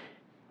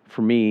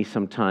 For me,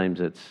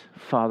 sometimes it's,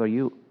 Father,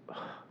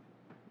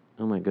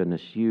 oh my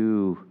goodness,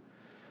 you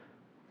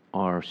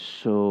are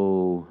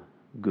so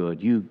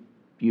good.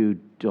 You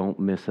don't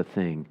miss a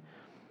thing.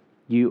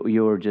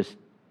 You're just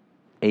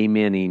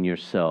amening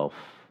yourself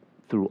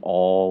through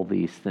all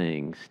these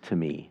things to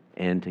me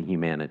and to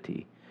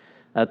humanity.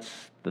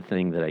 That's the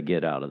thing that I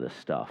get out of this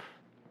stuff.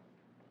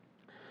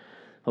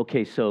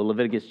 Okay, so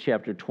Leviticus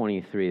chapter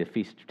 23, the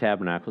Feast of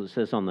Tabernacles, it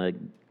says, on the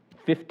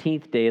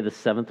 15th day of the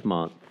 7th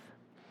month,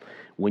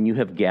 when you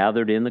have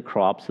gathered in the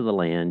crops of the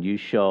land, you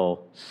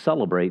shall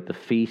celebrate the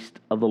feast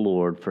of the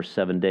Lord for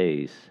 7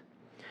 days,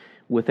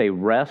 with a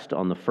rest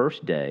on the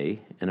first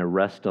day and a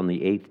rest on the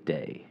 8th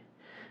day.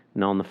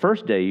 Now on the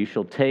first day you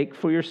shall take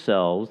for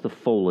yourselves the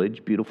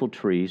foliage, beautiful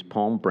trees,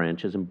 palm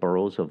branches, and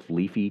burrows of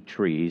leafy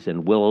trees,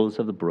 and willows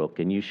of the brook,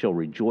 and you shall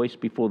rejoice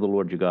before the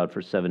Lord your God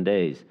for 7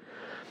 days.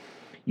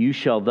 You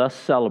shall thus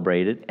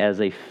celebrate it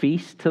as a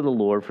feast to the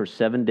Lord for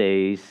 7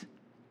 days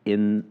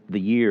in the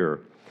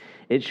year.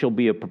 It shall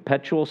be a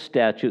perpetual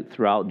statute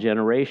throughout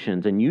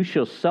generations, and you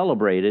shall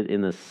celebrate it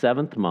in the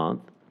 7th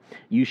month.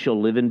 You shall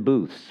live in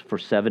booths for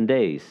 7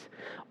 days.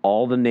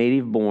 All the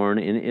native born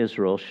in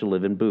Israel shall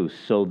live in booths,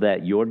 so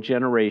that your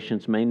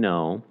generations may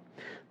know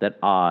that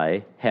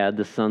I had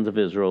the sons of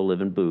Israel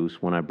live in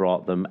booths when I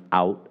brought them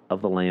out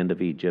of the land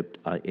of Egypt.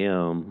 I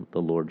am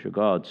the Lord your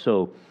God.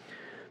 So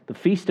the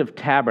Feast of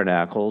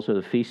Tabernacles, or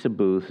the Feast of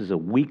Booths, is a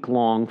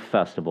week-long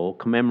festival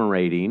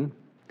commemorating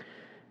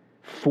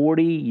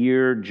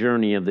 40-year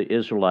journey of the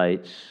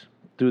Israelites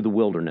through the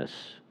wilderness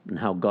and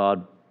how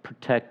God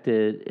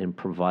protected and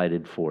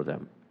provided for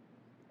them.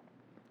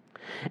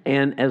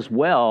 And as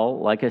well,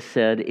 like I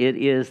said, it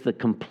is the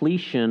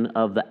completion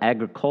of the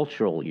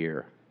agricultural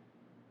year,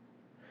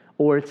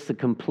 or it's the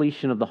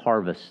completion of the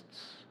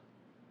harvests.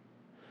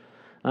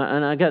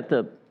 And I got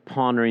to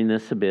pondering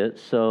this a bit.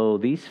 So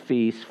these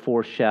feasts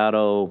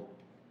foreshadow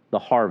the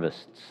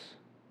harvests.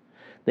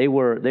 They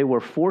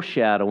were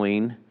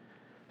foreshadowing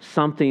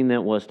something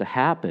that was to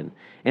happen.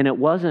 And it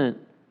wasn't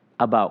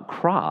about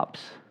crops.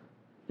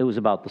 It was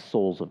about the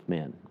souls of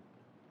men.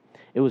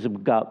 It was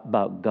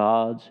about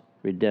God's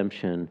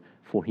redemption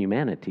for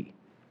humanity.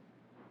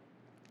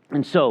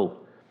 And so,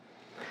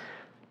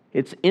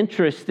 it's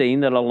interesting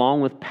that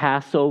along with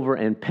Passover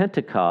and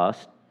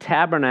Pentecost,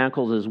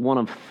 Tabernacles is one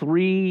of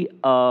 3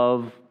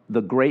 of the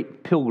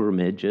great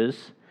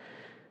pilgrimages,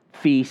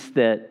 feasts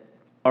that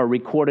are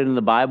recorded in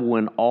the Bible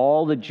when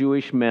all the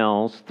Jewish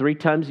males, 3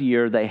 times a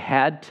year, they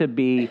had to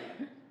be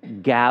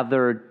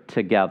gathered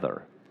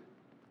together.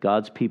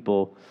 God's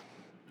people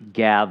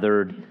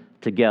gathered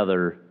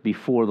together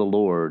before the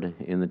Lord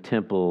in the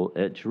temple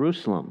at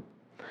Jerusalem.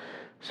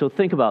 So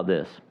think about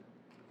this.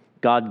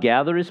 God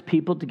gathered his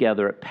people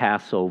together at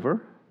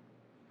Passover,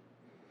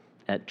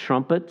 at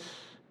trumpets,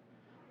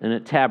 and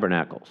at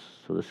tabernacles.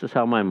 So this is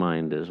how my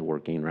mind is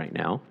working right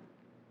now.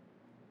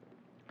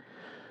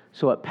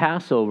 So at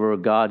Passover,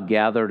 God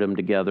gathered them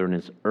together in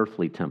his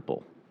earthly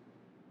temple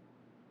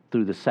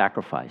through the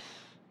sacrifice.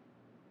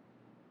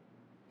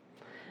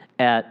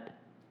 At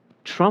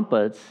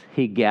trumpets,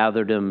 he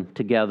gathered them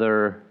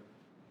together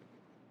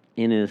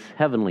in his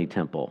heavenly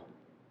temple.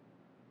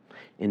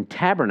 In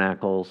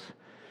tabernacles,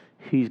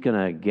 he's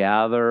going to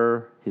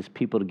gather his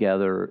people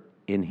together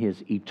in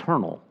his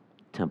eternal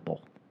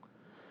temple.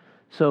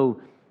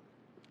 So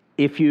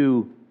if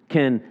you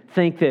can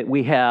think that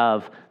we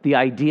have the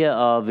idea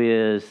of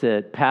is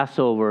that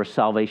Passover,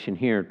 salvation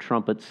here,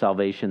 trumpet,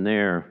 salvation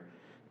there,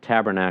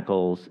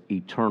 tabernacles,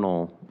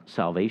 eternal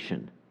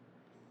salvation.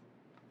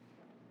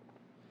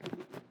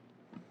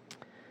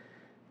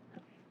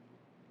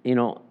 You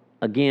know,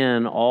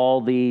 again,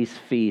 all these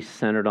feasts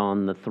centered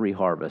on the three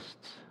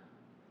harvests.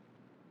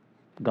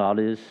 God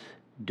is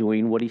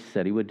doing what he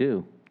said he would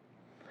do.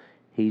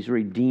 He's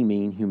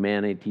redeeming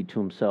humanity to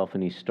himself,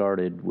 and he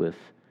started with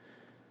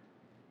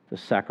the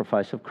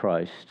sacrifice of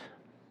Christ,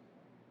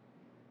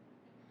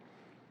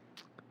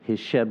 his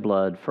shed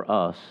blood for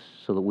us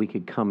so that we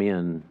could come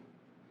in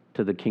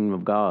to the kingdom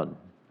of God.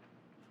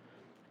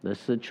 This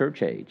is the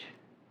church age.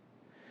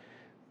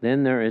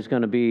 Then there is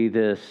going to be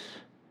this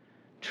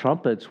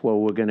trumpets where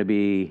we're going to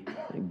be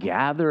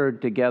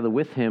gathered together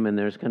with him, and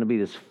there's going to be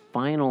this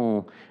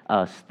final,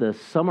 the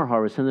summer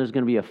harvest, and there's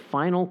going to be a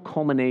final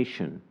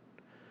culmination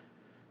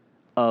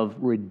of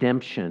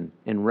redemption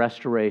and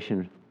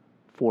restoration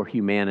for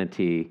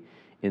humanity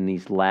in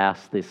this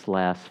last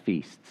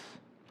feasts.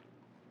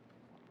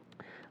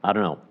 I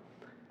don't know.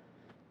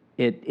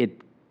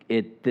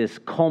 This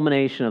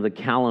culmination of the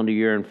calendar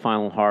year and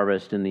final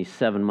harvest in these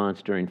 7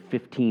 months during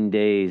 15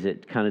 days,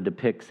 it kind of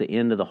depicts the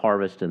end of the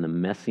harvest and the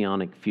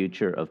messianic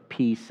future of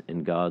peace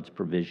and God's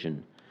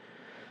provision.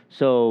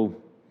 So,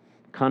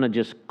 kind of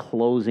just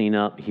closing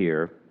up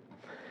here.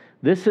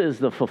 This is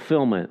the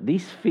fulfillment.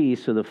 These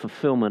feasts are the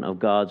fulfillment of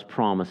God's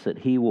promise that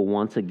he will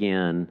once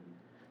again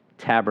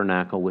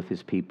tabernacle with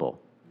his people.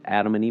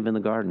 Adam and Eve in the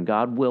garden.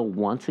 God will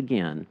once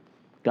again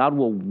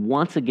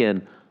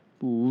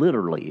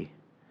literally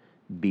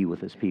be with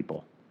his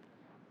people.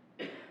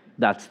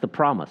 That's the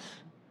promise.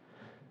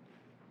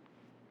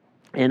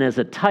 And as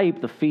a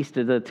type, the Feast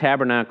of the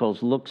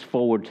Tabernacles looks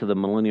forward to the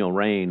millennial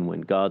reign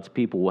when God's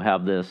people will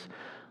have this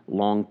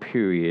long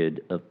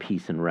period of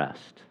peace and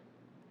rest.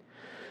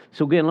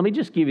 So again, let me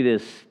just give you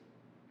this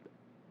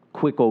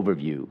quick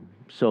overview.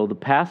 So the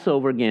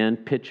Passover, again,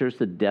 pictures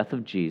the death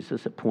of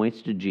Jesus. It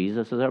points to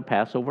Jesus as our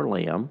Passover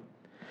lamb.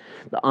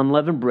 The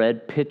unleavened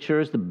bread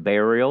pictures the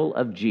burial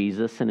of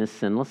Jesus and his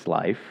sinless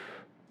life.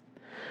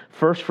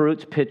 First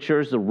fruits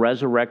pictures the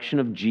resurrection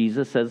of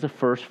Jesus as the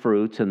first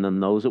fruits, and then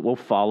those that will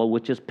follow,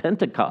 which is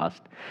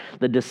Pentecost,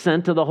 the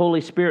descent of the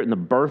Holy Spirit and the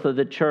birth of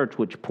the church,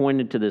 which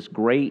pointed to this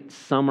great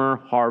summer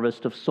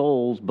harvest of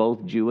souls,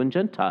 both Jew and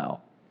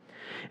Gentile.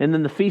 And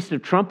then the Feast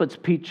of Trumpets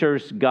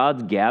pictures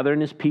God's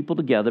gathering his people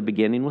together,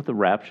 beginning with the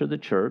rapture of the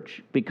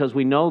church, because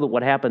we know that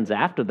what happens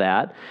after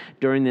that,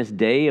 during this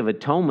Day of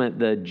Atonement,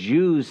 the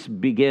Jews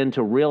begin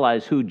to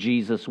realize who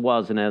Jesus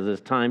was, and as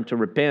it's time to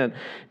repent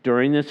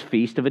during this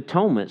Feast of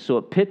Atonement. So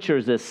it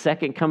pictures the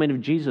second coming of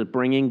Jesus,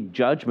 bringing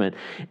judgment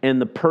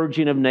and the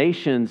purging of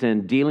nations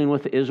and dealing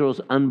with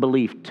Israel's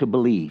unbelief to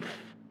believe.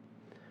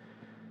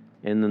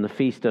 And then the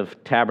Feast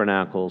of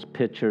Tabernacles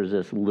pictures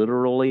this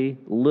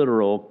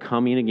literal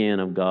coming again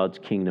of God's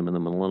kingdom in the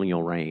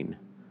millennial reign.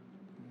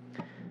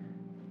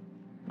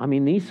 I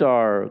mean,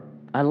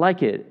 I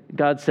like it.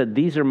 God said,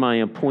 these are my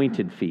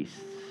appointed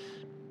feasts.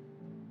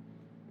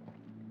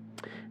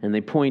 And they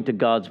point to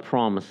God's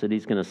promise that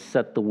he's going to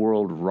set the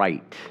world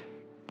right,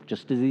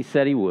 just as he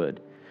said he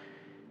would.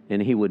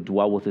 And he would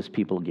dwell with his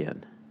people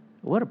again.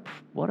 What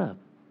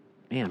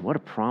a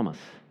promise.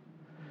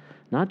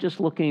 Not just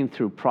looking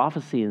through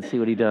prophecy and see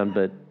what he done,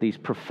 but these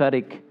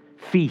prophetic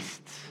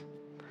feasts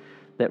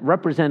that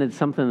represented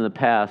something in the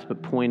past,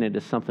 but pointed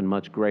to something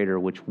much greater,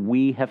 which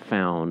we have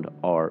found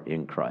are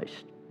in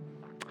Christ.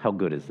 How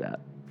good is that?